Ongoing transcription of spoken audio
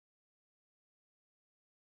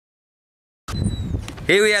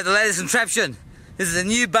Here we have the latest contraption. This is a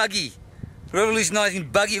new buggy. Revolutionising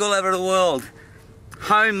buggy all over the world.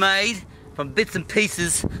 Homemade from bits and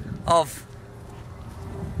pieces of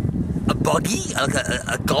a buggy, like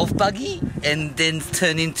a golf buggy, and then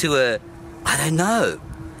turned into a, I don't know.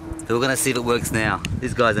 So we're gonna see if it works now.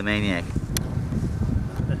 This guy's a maniac.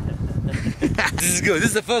 This is good. This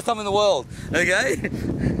is the first time in the world, okay?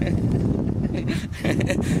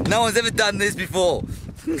 No one's ever done this before.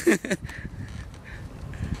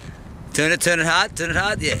 Turn it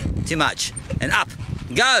hard, yeah, too much. And up,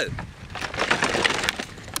 go!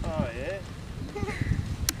 Oh yeah?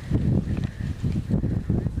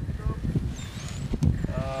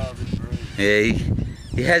 Oh, this route. Yeah,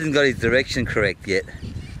 he hasn't got his direction correct yet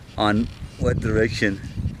on what direction.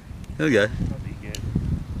 There we go.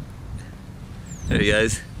 There he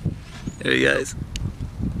goes. There he goes.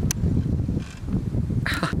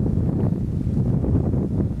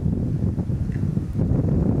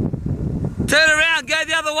 Turn around, go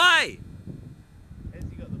the other way. Has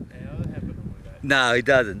he got the power? How good with that? No, he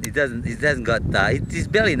doesn't. He hasn't got. He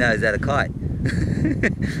barely knows how to kite.